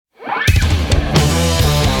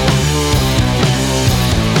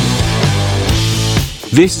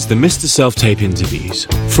This is the Mr Selftape interviews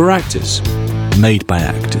for actors, made by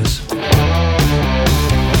actors.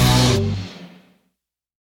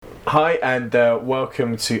 Hi and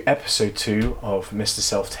welcome to episode 2 of Mr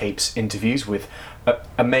Selftape's interviews with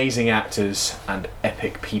amazing actors and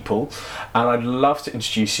epic people. And I'd love to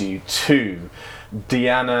introduce you to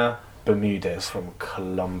Diana Bermudez from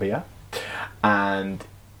Colombia. And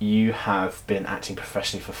you have been acting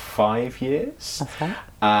professionally for 5 years. That's right.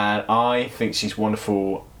 And I think she's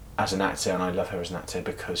wonderful as an actor, and I love her as an actor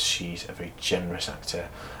because she's a very generous actor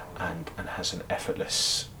and has an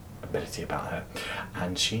effortless ability about her,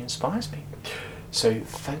 and she inspires me. So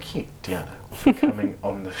thank you, Diana, for coming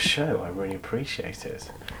on the show. I really appreciate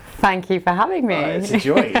it. Thank you for having me. It's a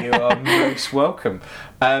joy. You are most welcome.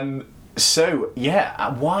 So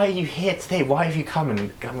yeah, why are you here today? Why have you come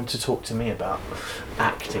to talk to me about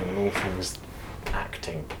acting and all things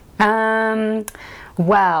acting?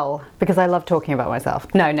 Well, because I love talking about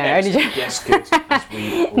myself. No, yes, good. As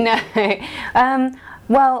we all No.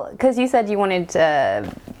 Well, because you said you wanted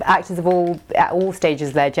actors at all stages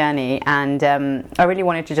of their journey, and I really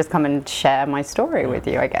wanted to just come and share my story with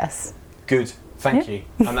you, I guess. Good, thank you.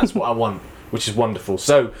 And that's what I want, which is wonderful.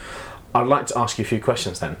 So I'd like to ask you a few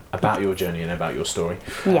questions then about your journey and about your story.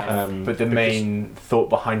 Yes. But the main thought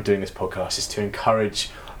behind doing this podcast is to encourage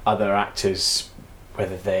other actors,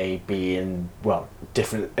 whether they be in a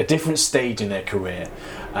different stage in their career,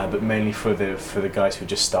 but mainly for the guys who are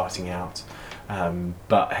just starting out.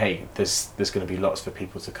 But hey, there's going to be lots for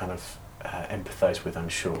people to kind of empathise with, I'm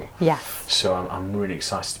sure. Yes. So I'm really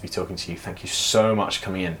excited to be talking to you. Thank you so much for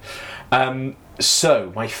coming in.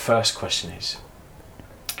 So my first question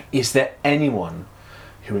is there anyone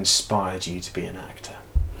who inspired you to be an actor?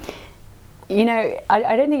 You know,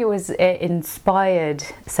 I don't think it was inspired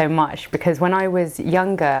so much, because when I was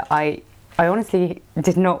younger, I honestly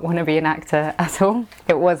did not want to be an actor at all.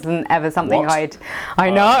 It wasn't ever something I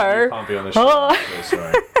know. You can't be on the show. I'm so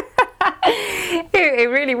sorry. It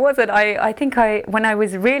really wasn't. I think when I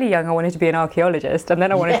was really young, I wanted to be an archaeologist, and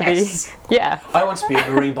then I wanted to be... Yeah. I want to be a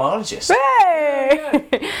marine biologist. Hey! Yeah.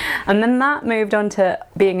 And then that moved on to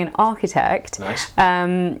being an architect. Nice.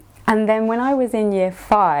 And then when I was in year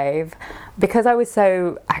 5, because I was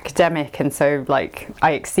so academic and so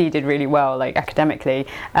I exceeded really well academically,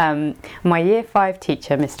 my year 5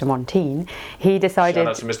 teacher, Mr Montine, he decided... Shout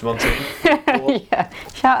out to Mr Montine. Yeah,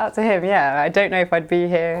 shout out to him, yeah. I don't know if I'd be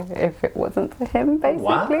here if it wasn't for him, basically.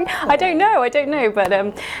 Wow. I don't know, but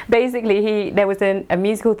basically there was a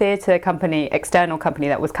musical theatre company, external company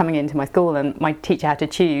that was coming into my school, and my teacher had to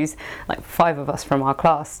choose 5 of us from our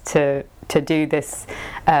class to do this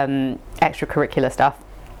extracurricular stuff,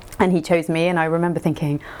 and he chose me. And I remember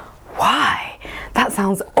thinking, why? That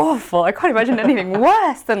sounds awful. I can't imagine anything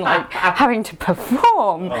worse than having to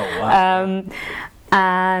perform. Oh, wow.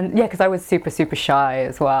 And yeah, because I was super shy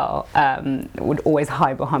as well. Would always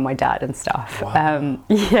hide behind my dad and stuff. Wow.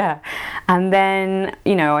 Yeah, and then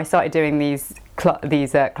I started doing these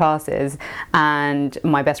classes, and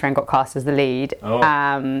my best friend got cast as the lead.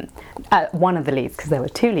 One of the leads, because there were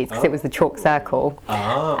 2 leads, because it was the chalk circle.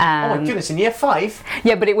 Oh my goodness, in year 5?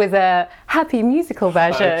 Yeah, but it was a happy musical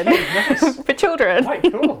version. Okay, nice. For children.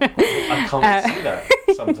 Quite cool. I can't see that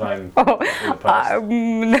sometime in the past.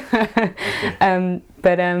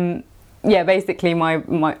 Yeah, basically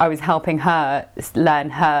I was helping her learn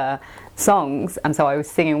her songs, and so I was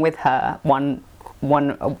singing with her one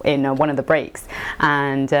in one of the breaks,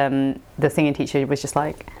 and the singing teacher was just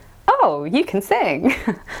like, "Oh, you can sing,"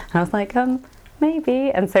 and I was like,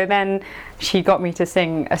 maybe. And so then she got me to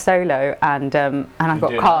sing a solo, and I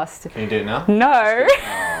got cast. Can you do it now? No.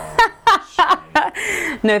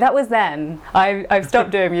 No, that was then. I've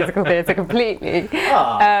stopped doing musical theatre completely.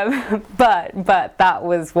 But that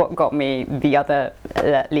was what got me the other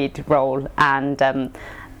lead role, and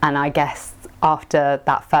I guess after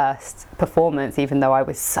that first performance, even though I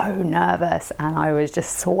was so nervous and I was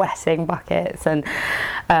just sweating buckets, and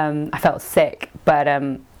I felt sick, but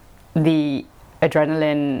the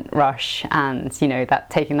adrenaline rush and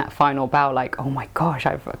that taking that final bow, oh my gosh,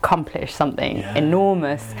 I've accomplished something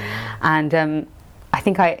enormous. And I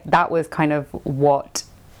think that was kind of what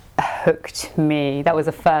hooked me. That was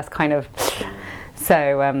the first kind of...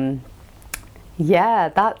 So I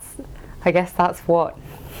guess that's what...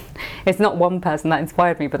 It's not one person that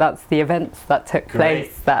inspired me, but that's the events that took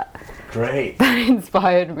place that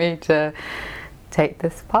inspired me to take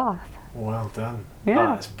this path. Well done. Yeah.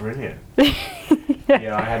 That's brilliant.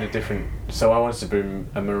 Yeah, I had so I wanted to be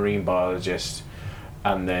a marine biologist,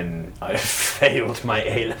 and then I failed my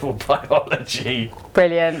A-level biology.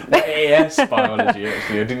 Brilliant. AS biology,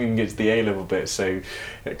 actually. I didn't even get to the A-level bit, so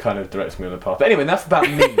it kind of directs me on the path. But anyway, enough about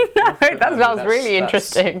me. That sounds really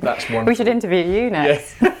interesting. That's wonderful. We should interview you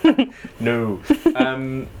next. Yeah. No.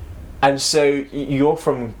 And so you're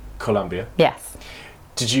from Colombia. Yes.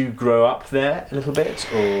 Did you grow up there a little bit,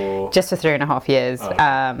 or just for 3.5 years? Oh,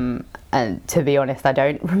 okay. And to be honest, I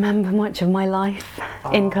don't remember much of my life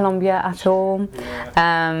in Colombia at all.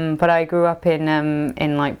 Yeah. But I grew up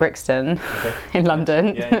in like Brixton, in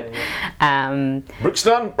London. Yeah.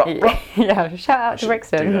 Brixton. Yeah, shout out to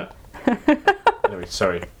Brixton. Anyway,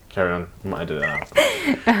 sorry, carry on. I might edit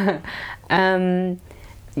that out.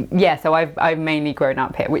 Yeah, so I've mainly grown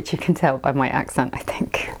up here, which you can tell by my accent, I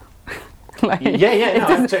think. Like, yeah, no,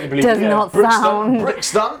 I totally believe does not sound...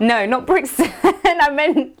 Brixton? No, not Brixton. I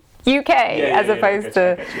meant UK as opposed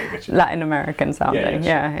to Latin American sounding.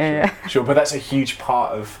 Yeah. Sure, but that's a huge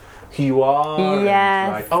part of who you are.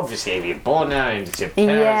 Yes. Like, obviously, you're born now into your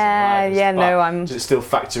parents. Does it still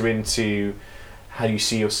factor into how you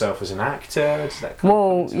see yourself as an actor? Does that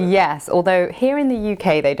yes. Although here in the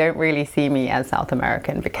UK, they don't really see me as South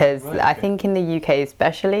American because I think in the UK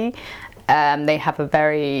especially, they have a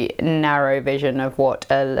very narrow vision of what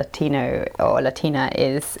a Latino or a Latina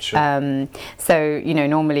is. Sure. So,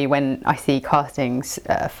 normally when I see castings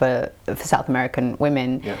for South American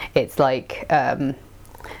women, it's like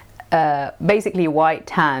basically white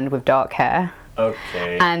tanned with dark hair.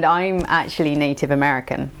 Okay. And I'm actually Native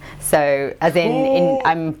American. So, as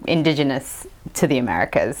I'm indigenous to the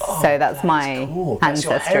Americas. So that's my cool.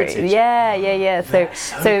 ancestry. That's your heritage. Yeah.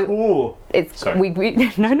 So cool. It's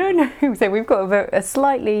no. So we've got a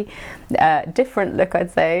slightly different look,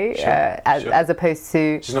 I'd say, as opposed to.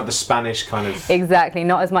 It's not the Spanish kind of. Exactly,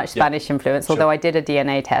 not as much Spanish influence. Although I did a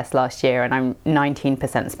DNA test last year, and I'm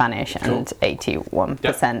 19% Spanish and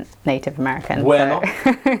 81% Native American. Bueno.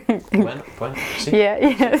 Sí.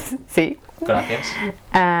 Yes. See. Gracias.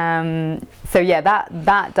 So yeah,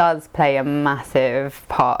 that does play a massive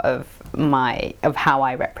part of how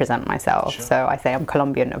I represent myself. Sure. So I say I'm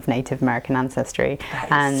Colombian of Native American ancestry.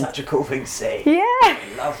 That is such a cool thing to say. Yeah. I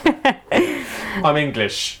love it. I'm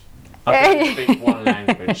English. I don't speak one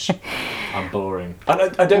language. I'm boring.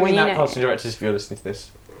 I don't mean that, casting directors, if you're listening to this.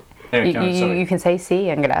 Anyway, sorry. You can say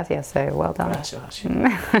sí and gracias, so well done. Gracias.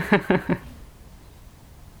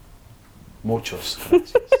 Muchos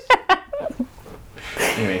gracias.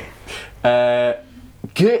 Anyway,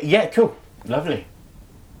 good. Yeah, cool, lovely.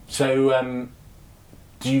 So,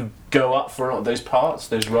 do you go up for a lot of those parts,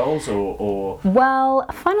 those roles, or? Well,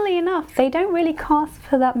 funnily enough, they don't really cast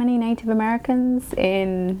for that many Native Americans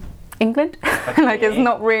in England. Okay. Like, it's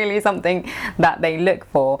not really something that they look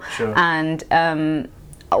for. Sure. And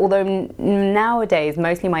although nowadays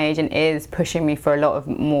mostly my agent is pushing me for a lot of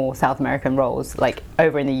more South American roles, like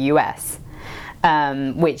over in the US.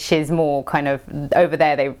 Which is more kind of over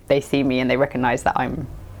there they see me and they recognise that I'm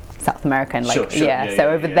South American, like sure. So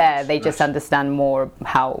over there they just understand more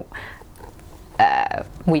how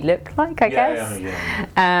we look like, I guess.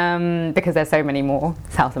 Because there's so many more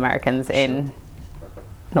South Americans in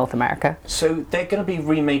North America. So they're going to be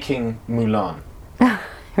remaking Mulan.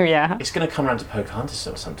 Yeah. It's going to come around to Pocahontas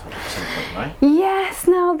at some point, right? Yes.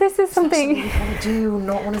 Now this is something you want to do,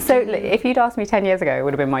 not want to so do. If you'd asked me 10 years ago, it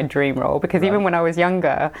would have been my dream role, because even when I was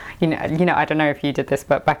younger, you know, I don't know if you did this,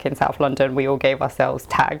 but back in South London, we all gave ourselves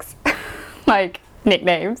tags, like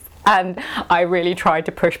nicknames, and I really tried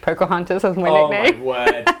to push Pocahontas as my nickname. Oh my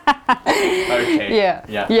word. Okay.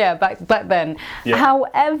 Yeah. Back then. Yeah.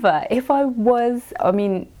 However, if I was,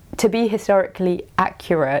 to be historically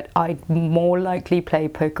accurate, I'd more likely play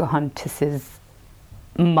Pocahontas's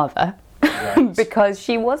mother. Right. Because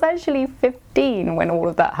she was actually 15 when all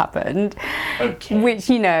of that happened. Okay. Which,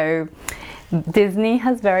 Disney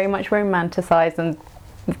has very much romanticized and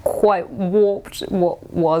quite warped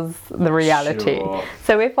what was the reality. Sure.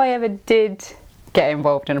 So if I ever did get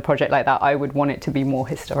involved in a project like that, I would want it to be more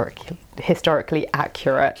historically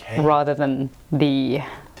accurate, rather than the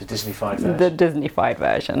Disney-fied version. The Disney-fied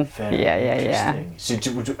version. Yeah. So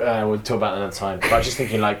we'll talk about that another time. But I was just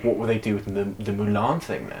thinking, like, what will they do with the Mulan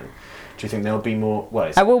thing then? Do you think there'll be more?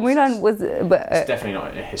 Well, Mulan was, but it's definitely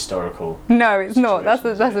not a historical. No, it's not. That's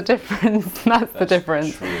a difference. That's the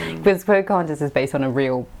difference. True. Because Pocahontas is based on a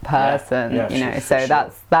real person, So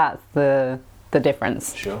that's the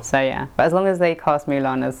difference. Sure. So yeah, but as long as they cast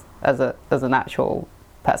Mulan as an actual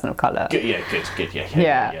person of color. Good.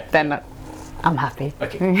 Yeah. Then I'm happy.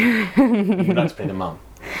 Okay. You'd like to play the mum.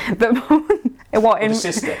 The mum. What Or in the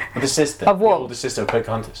sister. Or the sister. Of what? The older sister of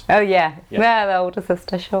Pocahontas. Oh yeah, Yeah. the older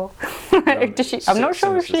sister, sure. older Did she? I'm not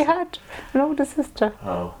sure if she sister. had an older sister.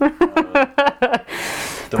 Oh.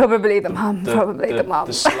 Probably the mum. Probably the mum.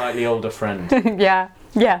 The slightly older friend. Yeah,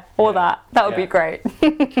 or Yeah. that would Yeah. be great.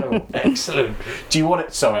 Cool. Excellent. Do you want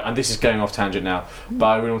to... Sorry, and this is going off tangent now, but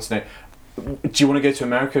I really want to know, do you want to go to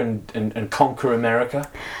America and conquer America?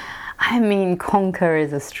 I mean, conquer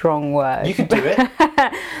is a strong word. You could do it.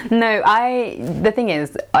 No, the thing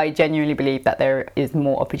is, I genuinely believe that there is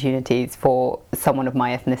more opportunities for someone of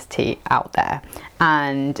my ethnicity out there.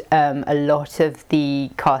 And a lot of the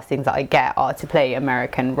castings that I get are to play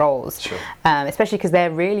American roles. Sure. Especially because they're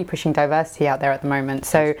really pushing diversity out there at the moment.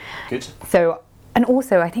 So, Good. and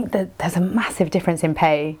also, I think that there's a massive difference in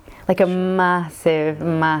pay, like a massive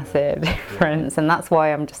difference, and that's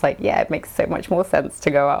why I'm just like, yeah, it makes so much more sense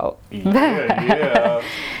to go out. Yeah.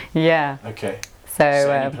 Yeah. Okay. So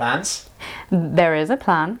Any plans? there is a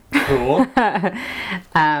plan, Cool.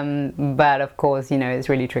 but of course, it's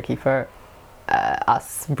really tricky for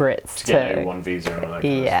us Brits To get an A1 visa and all that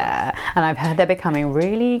kind of yeah, and I've heard they're becoming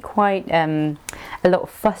really quite a lot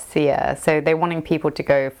fussier. So they're wanting people to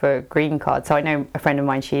go for green cards. So I know a friend of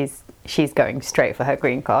mine, she's going straight for her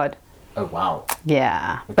green card. Oh wow.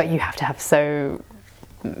 Yeah, but you have to have so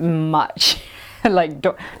much like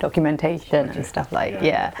documentation and stuff like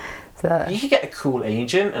Yeah. So You could get a cool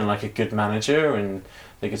agent and like a good manager, and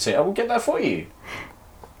they could say, "Oh, we'll get that for you."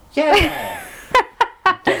 Yeah.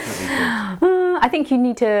 Definitely good. I think you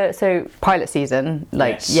need to. So pilot season,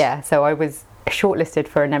 Yes. So I was shortlisted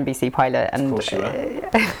for an NBC pilot, and Of course you were.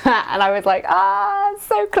 and I was like,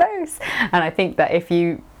 so close. And I think that if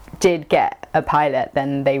you did get a pilot,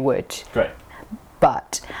 then they would. Great.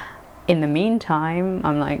 But in the meantime,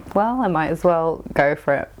 I'm like, well, I might as well go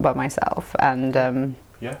for it by myself, and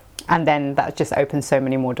Yeah. and then that just opens so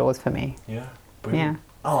many more doors for me. Yeah. Brilliant. Yeah.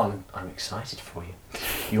 Oh, I'm excited for you.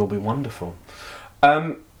 You'll be wonderful.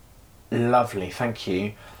 Lovely. Thank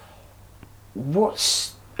you.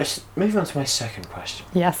 Let's move on to my second question.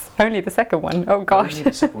 Yes, only the second one. Oh gosh. Only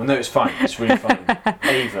the second one. No, it's fine. It's really fine.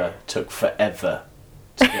 Ava took forever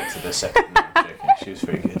to get to the second. No, I'm joking. She was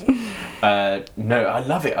very good. No, I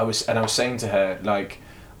love it. I was saying to her, like,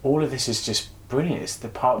 all of this is just brilliant. It's the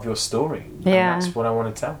part of your story. Yeah. And that's what I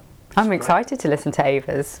want to tell. It's I'm great. excited to listen to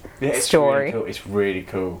Ava's It's story. Really cool. It's really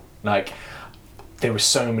cool. Like, there were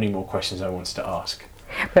so many more questions I wanted to ask.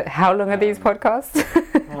 But how long are these podcasts?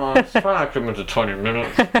 Well, it's fine. I keep them to 20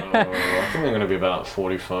 minutes. I think they're going to be about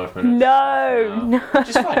 45 minutes. No. Which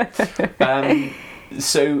is fine.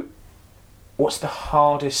 So, what's the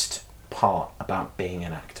hardest part about being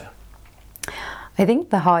an actor? I think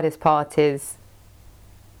the hardest part is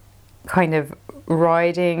kind of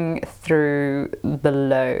riding through the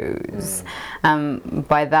lows.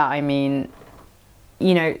 By that I mean,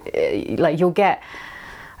 like you'll get,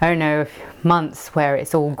 I don't know, months where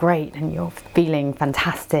it's all great and you're feeling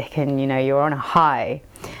fantastic and you're on a high,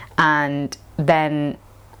 and then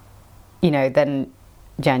then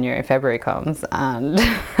January, February comes and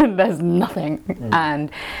there's nothing,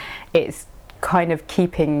 and it's kind of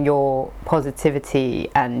keeping your positivity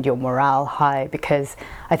and your morale high, because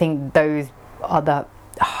I think those are the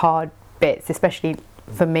hard bits, especially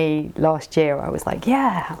for me last year. I was like,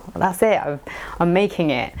 yeah, that's it, I'm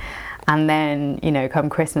making it. And then, come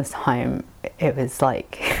Christmas time, it was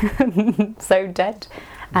like so dead.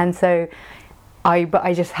 And so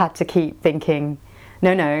I just had to keep thinking,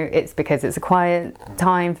 no, it's because it's a quiet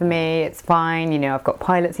time for me, it's fine, I've got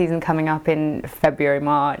pilot season coming up in February,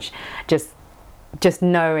 March, just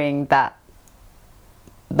knowing that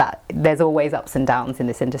there's always ups and downs in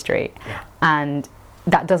this industry. Yeah. And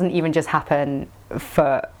that doesn't even just happen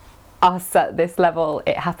for us at this level,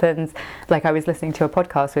 it happens. Like, I was listening to a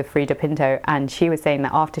podcast with Frida Pinto, and she was saying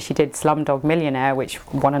that after she did Slumdog Millionaire, which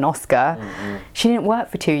won an Oscar, she didn't work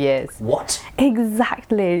for 2 years. What?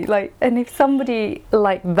 Exactly. Like, and if somebody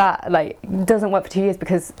like that doesn't work for 2 years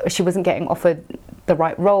because she wasn't getting offered the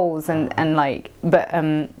right roles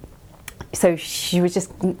so she was just,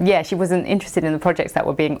 she wasn't interested in the projects that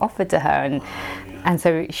were being offered to her, and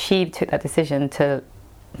so she took that decision to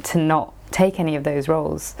not take any of those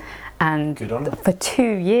roles. And Good on her. for 2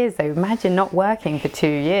 years, though, imagine not working for 2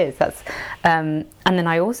 years. That's and then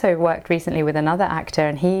I also worked recently with another actor,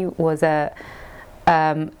 and he was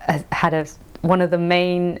one of the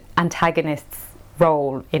main antagonists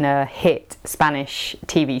role in a hit Spanish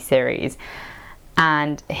TV series.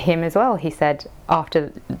 And him as well, he said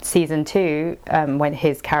after season 2, when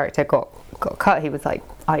his character got cut, he was like,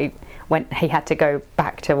 he had to go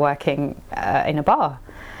back to working in a bar.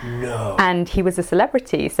 No. And he was a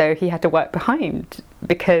celebrity, so he had to work behind,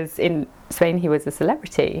 because in Spain he was a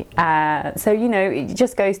celebrity. So, you know, it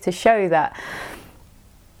just goes to show that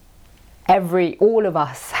all of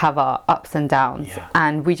us have our ups and downs,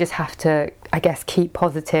 and we just have to, I guess, keep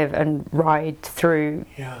positive and ride through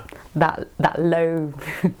that low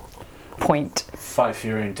point. Fight for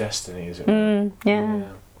your own destiny, is it? Yeah.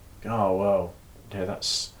 Oh well, yeah,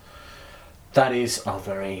 that is a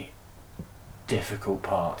very difficult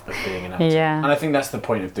part of being an actor. Yeah. And I think that's the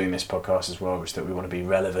point of doing this podcast as well, is that we want to be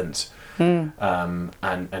relevant, and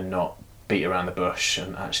not beat around the bush,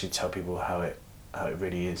 and actually tell people how it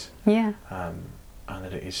really is. Yeah. And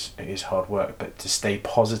that it is hard work, but to stay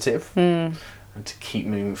positive and to keep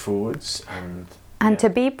moving forwards and to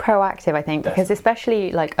be proactive, I think, because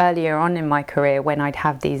especially like earlier on in my career when I'd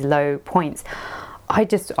have these low points, I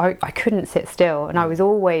couldn't sit still, and I was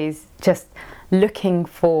always just looking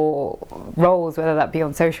for roles, whether that be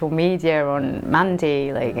on social media or on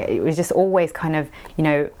Mandy. Like, it was just always kind of, you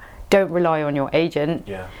know, don't rely on your agent.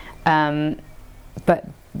 But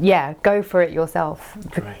yeah, go for it yourself,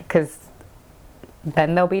 because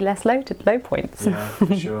then there'll be less low points. Yeah,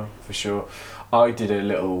 for sure. I did a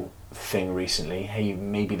little thing recently. Hey,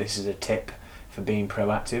 maybe this is a tip for being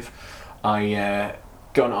proactive. I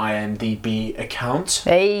got an IMDb account.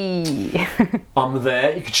 Hey, I'm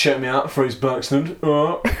there. You could check me out for his Berkshire.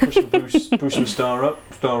 Push my star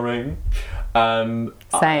rating.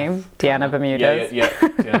 Same. Diana Bermudez. Yeah.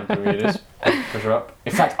 Diana Bermudez. Push her up.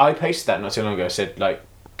 In fact, I posted that not too long ago. I said, like,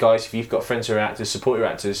 guys, if you've got friends who are actors, support your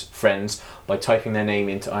actors' friends by typing their name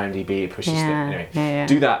into IMDb. It pushes them. Anyway,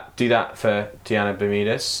 do that for Diana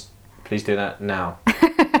Bermudez. Please do that now.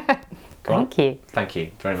 Thank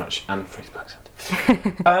you very much, and for his Berkshire.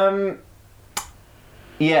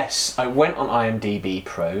 Yes, I went on IMDb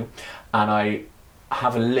Pro, and I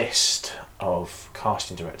have a list of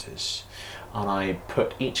casting directors, and I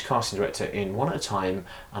put each casting director in one at a time,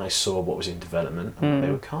 and I saw what was in development and what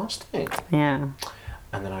they were casting. Yeah.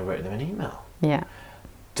 And then I wrote them an email. Yeah.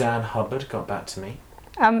 Dan Hubbard got back to me.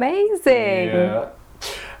 Amazing. Yeah.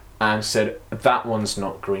 And said, that one's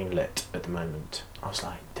not greenlit at the moment. I was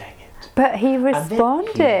like, dang it. But he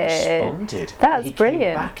responded. That's brilliant.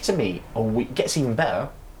 Came back to me a week. It gets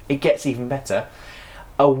even better.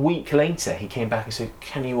 A week later, he came back and said,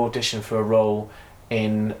 can you audition for a role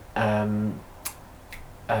in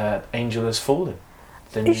Angel Has Fallen?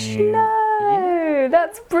 No,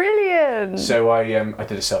 that's brilliant. So I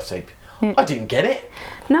did a self-tape. I didn't get it.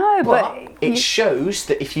 No, but it shows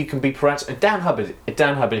that if you can be proactive. Dan Hubbard,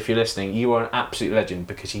 if you're listening, you are an absolute legend,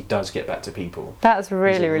 because he does get back to people. That's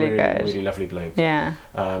really good. Really lovely bloke. Yeah.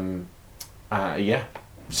 Yeah.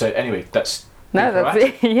 So anyway, that's being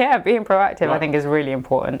proactive. I think is really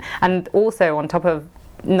important, and also on top of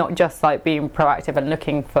not just like being proactive and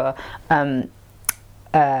looking for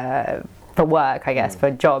work, I guess,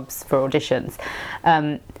 for jobs, for auditions.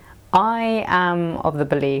 I am of the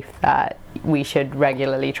belief that we should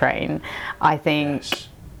regularly train. I think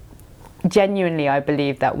genuinely, I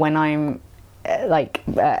believe that when I'm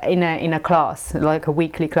in a class, like a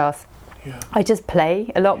weekly class, I just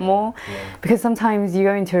play a lot more, because sometimes you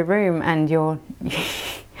go into a room and you're,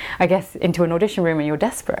 I guess, into an audition room and you're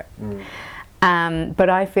desperate. But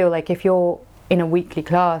I feel like if you're in a weekly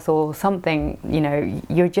class or something, you know,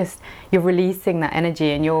 you're releasing that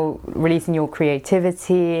energy, and you're releasing your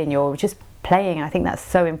creativity, and you're just playing. And I think that's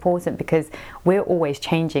so important, because we're always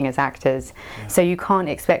changing as actors. So you can't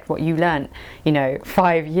expect what you learnt, you know,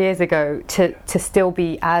 5 years ago to still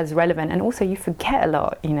be as relevant. And also you forget a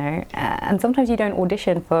lot, you know, and sometimes you don't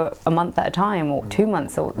audition for a month at a time, or 2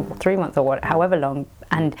 months, or 3 months, or however long.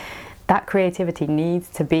 And that creativity needs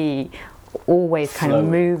to be always kind of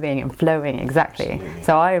moving and flowing. Exactly. Absolutely.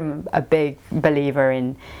 So I'm a big believer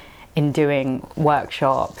in doing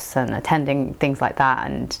workshops and attending things like that,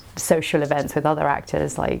 and social events with other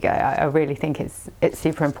actors. Like, I really think it's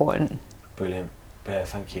super important. Brilliant. Yeah,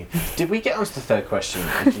 thank you. Did we get on to the third question?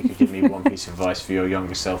 If you could give me one piece of advice for your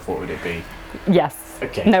younger self, what would it be? Yes.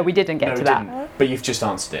 Okay. No, we didn't get to that. Didn't. But you've just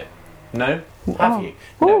answered it. No? Have you?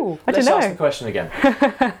 No. Ooh, I don't know. Let's ask the question again.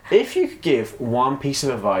 If you could give one piece of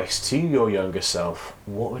advice to your younger self,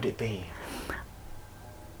 what would it be?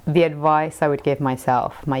 The advice I would give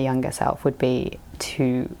myself, my younger self, would be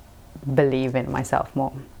to believe in myself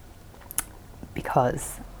more,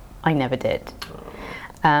 because I never did.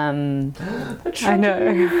 I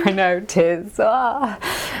know, tears.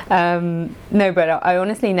 No, but I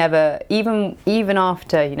honestly never, even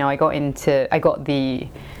after, you know, I got the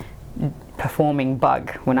performing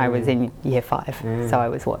bug when I was in year 5, so I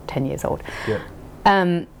was 10 years old.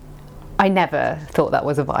 I never thought that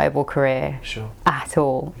was a viable career at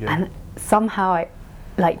all, and somehow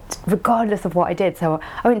like regardless of what I did. So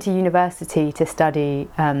I went to university to study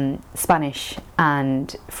Spanish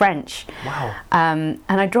and French. Wow. And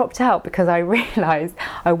I dropped out because I realised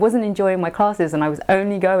I wasn't enjoying my classes, and I was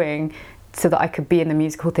only going so that I could be in the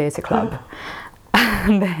musical theatre club.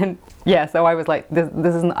 And then so I was like, this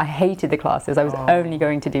isn't. I hated the classes. I was only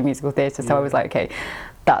going to do musical theatre. So I was like, okay,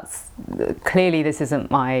 that's clearly this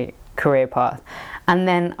isn't my career path. And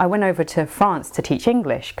then I went over to France to teach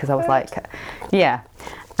English because I was like,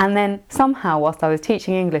 and then somehow whilst I was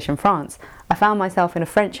teaching English in France, I found myself in a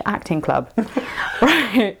French acting club.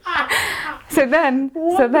 Right. So then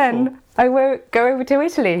I would go over to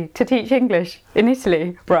Italy to teach English in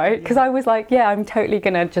Italy, right? Because I was like, I'm totally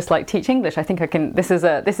gonna just like teach English. I think I can. This is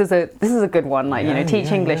a good one. Like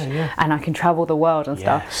teach English, and I can travel the world and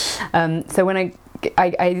stuff. So when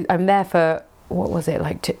I'm there for, what was it,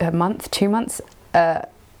 like a month, 2 months, a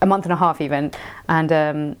month and a half even,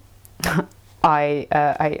 and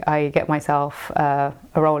I get myself a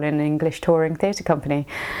role in an English touring theatre company,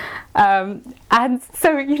 and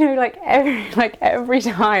so every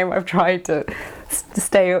time I've tried to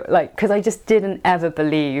stay, like, because I just didn't ever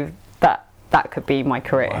believe that could be my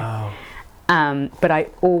career. Wow. But I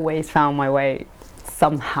always found my way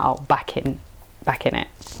somehow back in it.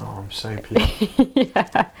 Oh, I'm so pleased.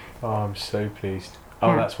 Yeah. Oh, I'm so pleased.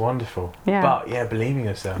 Oh, that's wonderful. Yeah. But believing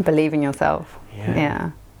yourself. Believing yourself.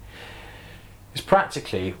 Yeah. Because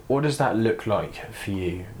practically, what does that look like for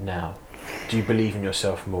you now? Do you believe in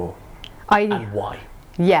yourself more? And why?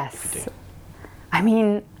 Yes. I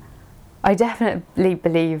mean, I definitely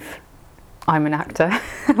believe I'm an actor.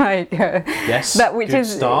 Yes. Which good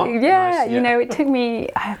is start. Nice, it took me,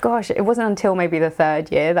 it wasn't until maybe the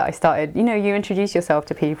third year that I started, you introduce yourself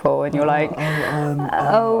to people and you're like,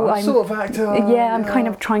 I'm sort of actor. I'm kind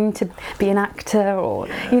of trying to be an actor, or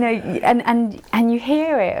and you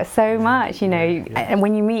hear it so much, and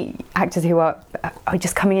when you meet actors who are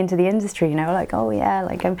just coming into the industry, like,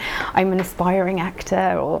 like I'm an aspiring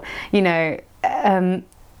actor, or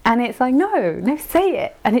and it's like, no, say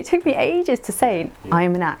it. And it took me ages to say,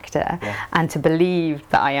 I'm an actor, and to believe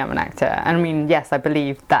that I am an actor. And I mean, yes, I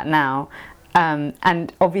believe that now.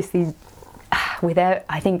 And obviously,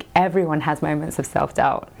 I think everyone has moments of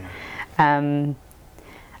self-doubt. And,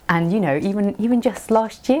 even just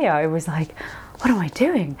last year, I was like, what am I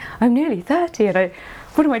doing? I'm nearly 30, and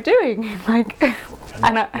what am I doing? Like,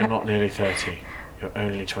 you're not nearly 30. You're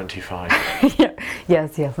only 25.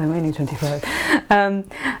 Yes, I'm only 25.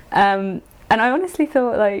 And I honestly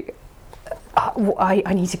thought, like,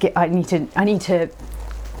 I need to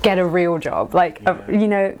get a real job, like,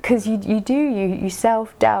 because you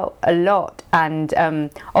self-doubt a lot, and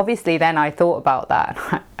obviously then I thought about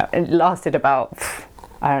that. It lasted about,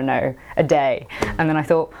 I don't know, a day, and then I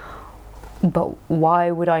thought, but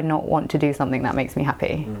why would I not want to do something that makes me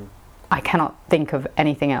happy? I cannot think of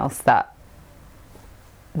anything else that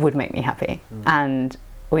would make me happy, and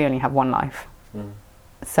we only have one life,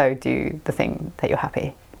 so do the thing that you're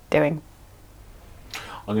happy doing.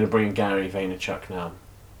 I'm going to bring Gary Vaynerchuk now.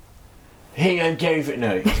 Here you go, Gary.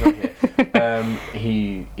 No, he's not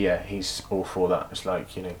here. He's all for that. It's like,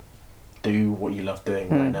 do what you love doing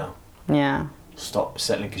right now. Yeah. Stop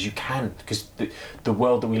settling, because you can, because the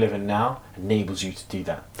world that we live in now enables you to do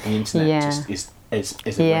that. The internet just is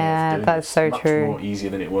a way of doing that's so much true. more easier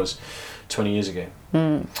than it was 20 years ago.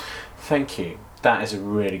 Thank you. That is a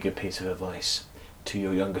really good piece of advice to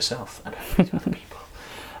your younger self and hopefully to other people.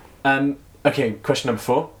 Okay, question number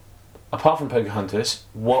 4. Apart from Pocahontas,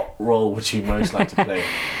 what role would you most like to play?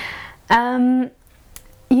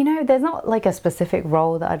 There's not like a specific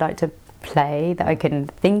role that I'd like to play that I can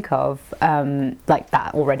think of, like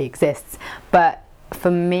that already exists. But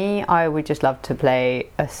for me, I would just love to play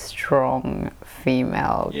a strong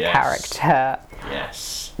female character.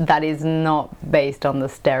 Yes. That is not based on the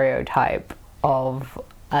stereotype of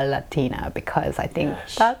a Latina, because I think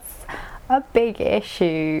that's a big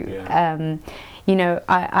issue. I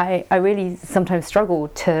really sometimes struggle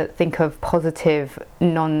to think of positive,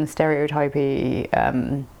 non-stereotypy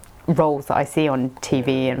roles that I see on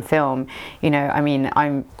TV and film.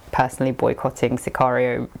 I'm personally boycotting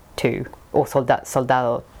Sicario 2 or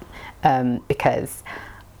Soldado, because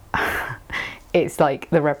it's like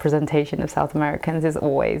the representation of South Americans is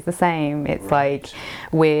always the same. It's like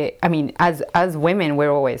as women,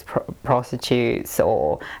 we're always prostitutes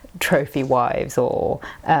or trophy wives or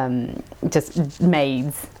just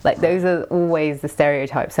maids. Like, those are always the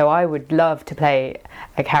stereotypes. So I would love to play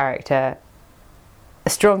a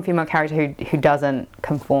strong female character who doesn't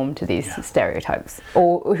conform to these stereotypes,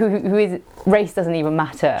 or who is, race doesn't even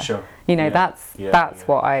matter. Sure. That's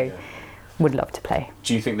what I would love to play.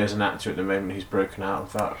 Do you think there's an actor at the moment who's broken out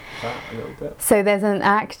of that a little bit? So there's an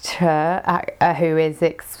actor who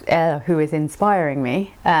is inspiring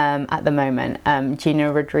me at the moment,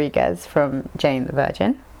 Gina Rodriguez from Jane the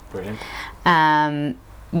Virgin. Brilliant.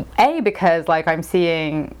 Because like I'm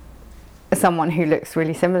seeing someone who looks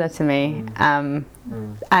really similar to me,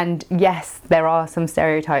 and yes, there are some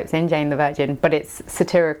stereotypes in Jane the Virgin, but it's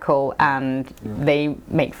satirical, and they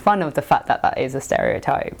make fun of the fact that that is a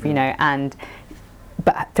stereotype, you know.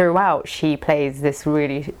 But throughout, she plays this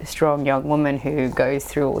really strong young woman who goes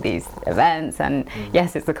through all these events, and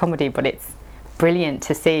yes, it's a comedy, but it's brilliant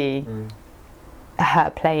to see her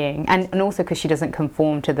playing, and also because she doesn't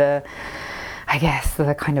conform to the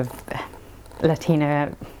kind of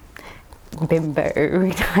Latina bimbo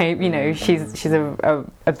type, you know. She's a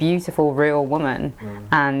beautiful real woman,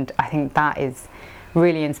 and I think that is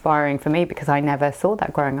really inspiring for me because I never saw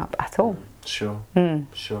that growing up at all. Sure.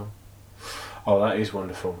 Oh, that is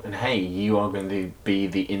wonderful. And hey, you are going to be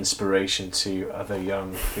the inspiration to other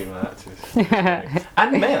young female actors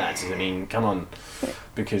and male actors. I mean, come on,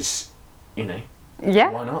 because you know,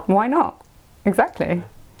 why not, exactly.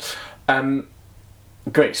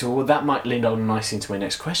 Great, so that might lead on nicely into my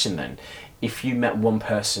next question then. If you met one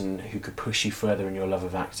person who could push you further in your love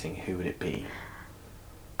of acting, who would it be?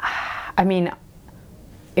 I mean,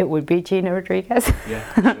 it would be Gina Rodriguez. Yeah,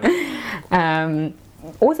 sure.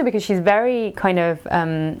 Also because she's very kind of,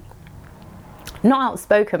 not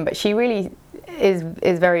outspoken, but she really is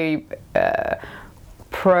very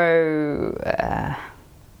pro...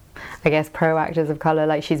 pro actors of colour.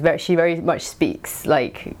 Like she very much speaks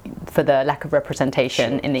like for the lack of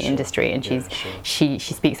representation in the industry, and she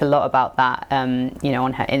speaks a lot about that, you know,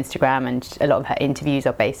 on her Instagram, and a lot of her interviews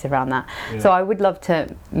are based around that. So I would love to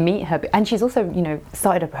meet her, and she's also, you know,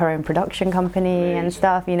 started up her own production company and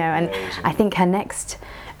stuff, you know, and I think her next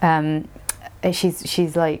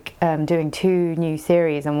she's like doing 2 new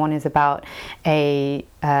series, and one is about a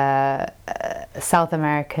South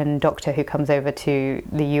American doctor who comes over to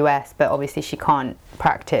the US, but obviously she can't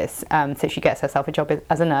practice, so she gets herself a job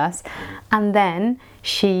as a nurse, and then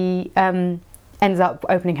she ends up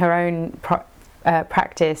opening her own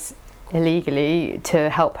practice illegally to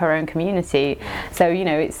help her own community. So, you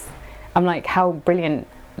know, I'm like, how brilliant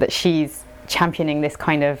that she's championing this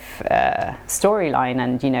kind of storyline,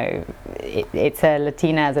 and you know, it's a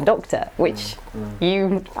Latina as a doctor, which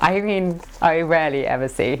I rarely ever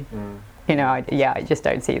see. You know, I just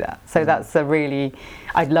don't see that. So that's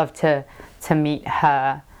I'd love to meet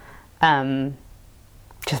her,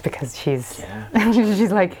 just because she's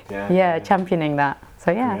she's like championing that.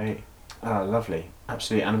 So yeah. Great. Oh, lovely,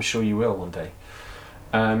 absolutely, and I'm sure you will one day.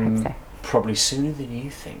 I hope so. Probably sooner than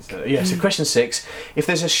you think. So question 6, if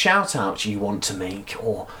there's a shout out you want to make,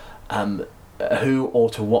 or who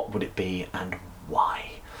or to what would it be and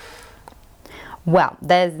why? Well,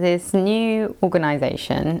 there's this new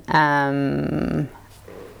organisation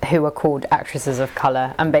who are called Actresses of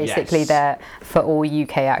Colour, and basically they're for all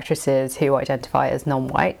UK actresses who identify as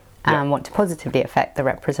non-white and want to positively affect the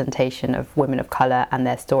representation of women of colour and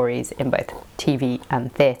their stories in both TV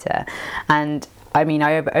and theatre. And I mean,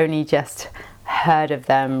 I have only just heard of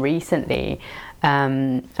them recently. I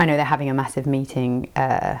know they're having a massive meeting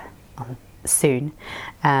soon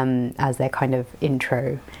as their kind of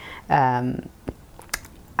intro. And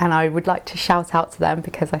I would like to shout out to them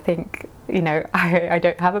because I think, you know, I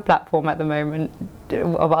don't have a platform at the moment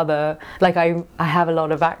of other... Like, I have a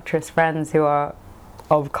lot of actress friends who are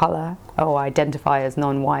of colour or identify as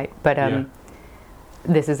non-white, but...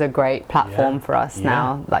 this is a great platform for us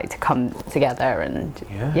now, like to come together and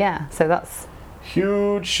so that's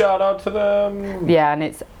huge shout out to them. And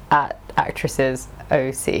it's at Actresses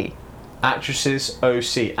OC. Actresses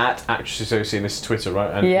OC, at Actresses OC, and this is Twitter, right?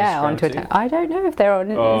 And Instagram on Twitter too? I don't know if they're on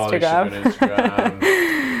Instagram. They should be on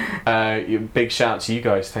Instagram. Big shout out to you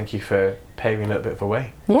guys. Thank you for paving a little bit of a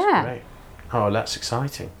way. That's great. Oh, that's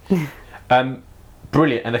exciting.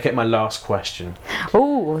 Brilliant, and look at my last question.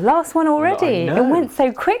 Oh, last one already. It went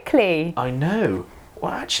so quickly. I know.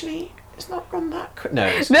 Well, actually, it's not gone that quick. No,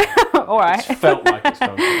 it's all right. It's felt like it's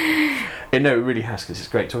gone quick. No, it really has, because it's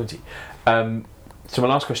great talking to you. So my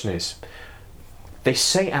last question is, they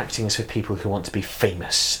say acting is for people who want to be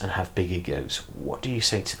famous and have big egos. What do you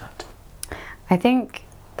say to that? I think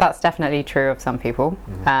that's definitely true of some people.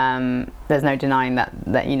 There's no denying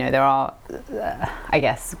that you know, there are I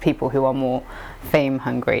guess people who are more fame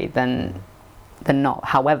hungry than not.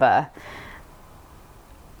 However,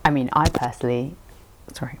 I mean, I personally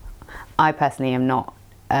am not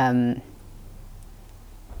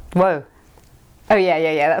Oh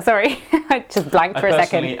yeah. Sorry, I just blanked for a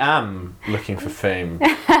second. I personally am looking for fame.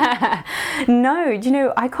 No, do you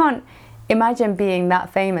know, I can't imagine being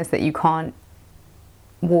that famous that you can't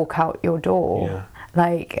walk out your door. Yeah.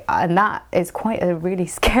 Like, and that is quite a really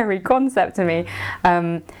scary concept to me.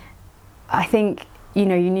 I think, you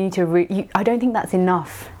know, you need to. I don't think that's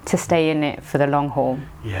enough to stay in it for the long haul.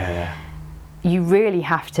 Yeah. You really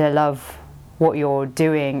have to love what you're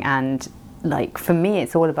doing, and like for me,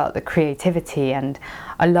 it's all about the creativity, and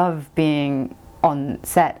I love being on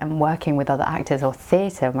set and working with other actors or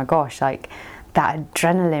theatre. Oh my gosh, like that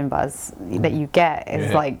adrenaline buzz that you get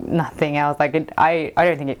is like nothing else. Like I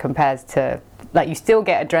don't think it compares to, like, you still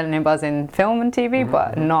get adrenaline buzz in film and TV,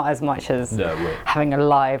 but not as much as having a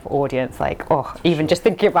live audience. Like, even just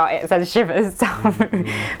thinking about it sends shivers down.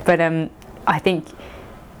 But I think,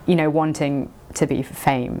 you know, wanting to be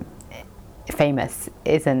famous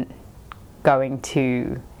isn't going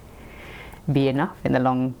to be enough in the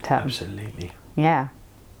long term. Absolutely. Yeah.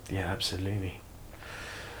 Yeah, absolutely.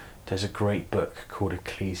 There's a great book called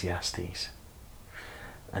Ecclesiastes,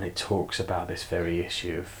 and it talks about this very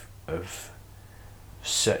issue of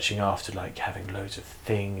searching after, like, having loads of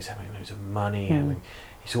things, having loads of money,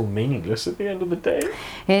 it's all meaningless at the end of the day.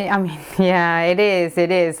 I mean, yeah, it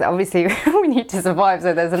is. Obviously, we need to survive,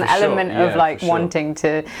 so there's an element of, like, wanting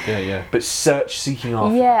to... Yeah. But seeking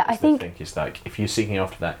after that, I think is, like, if you're seeking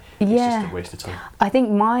after that, it's just a waste of time. I think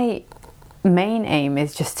my main aim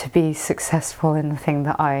is just to be successful in the thing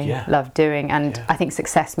that I love doing, and I think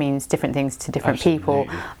success means different things to different people.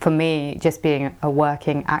 For me, just being a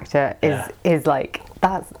working actor is like,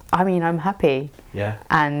 that's, I mean, I'm happy,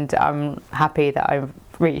 and I'm happy that I've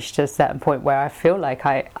reached a certain point where I feel like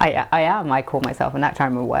I call myself an actor.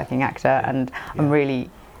 I'm a working actor, and I'm really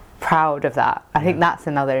proud of that. I think that's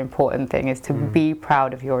another important thing, is to be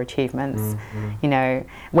proud of your achievements. You know,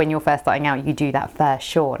 when you're first starting out, you do that first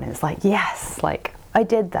short and it's like, yes, like I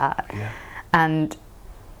did that. And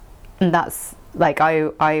that's like,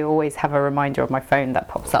 I always have a reminder on my phone that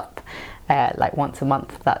pops up like once a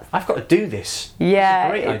month. That's, I've got to do this. Yeah, it's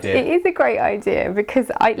a great idea. It is a great idea,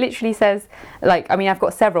 because it literally says, like, I mean, I've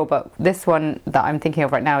got several, but this one that I'm thinking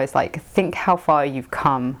of right now is like, think how far you've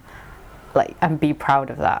come, like, and be proud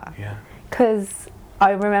of that. Because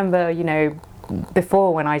I remember, you know,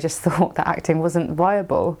 before, when I just thought that acting wasn't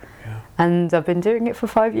viable, and I've been doing it for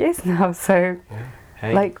 5 years now, so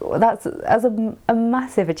like, that's a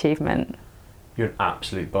massive achievement. You're an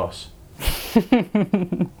absolute boss.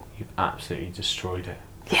 You've absolutely destroyed it.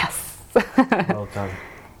 Yes. Well done.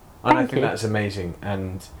 And I think that's amazing,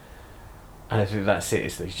 and I think that's it.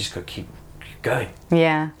 Is that you just got to keep going.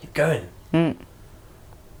 Yeah. Keep going.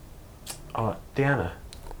 Diana,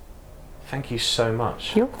 thank you so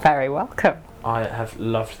much. You're very welcome. I have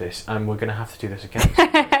loved this, and we're going to have to do this again,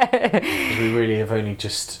 because we really have only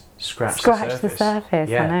just scratched the surface.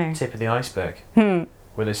 Yeah, I know. Tip of the iceberg.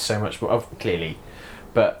 Where there's so much more, clearly,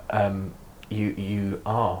 but you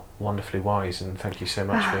are wonderfully wise, and thank you so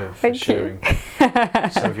much for sharing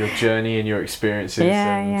some of your journey and your experiences.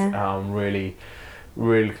 I'm really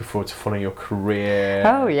looking forward to following your career.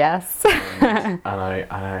 Oh yes. and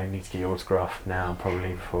I need to get your autograph now,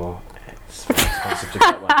 probably, before it's very expensive to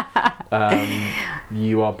get one.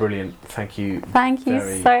 You are brilliant. Thank you. Thank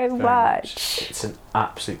you so much. It's an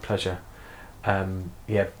absolute pleasure.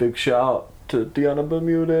 Big shout out to Diana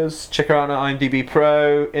Bermudez. Check her out on IMDb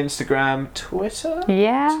Pro, Instagram, Twitter.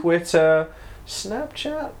 Twitter,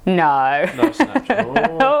 Snapchat. No. Not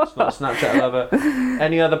Snapchat. It's not Snapchat lover.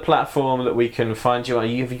 Any other platform that we can find you on?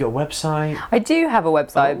 Have you got a website? I do have a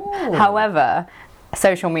website. However,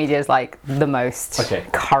 social media is like the most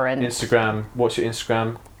current. Instagram. What's your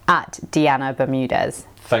Instagram? At Diana Bermudez.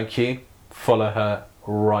 Thank you. Follow her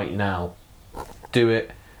right now. Do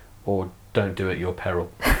it, or don't do it, your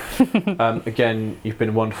peril. Again, you've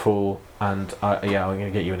been wonderful, and I'm going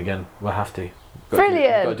to get you in again. We'll have to.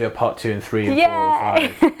 Brilliant. We've got to do a part 2 and 3 and 4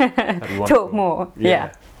 and 5. That'd be wonderful. Talk more.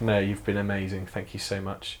 Yeah. No, you've been amazing. Thank you so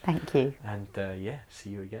much. Thank you. And see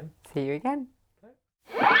you again. See you again.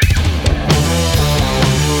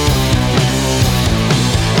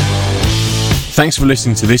 Thanks for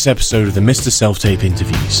listening to this episode of the Mr Selftape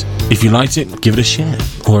interviews. If you liked it, give it a share,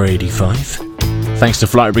 or 85. Thanks to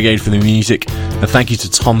Flight Brigade for the music, and thank you to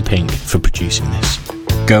Tom Pink for producing this.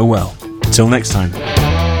 Go well. Till next time.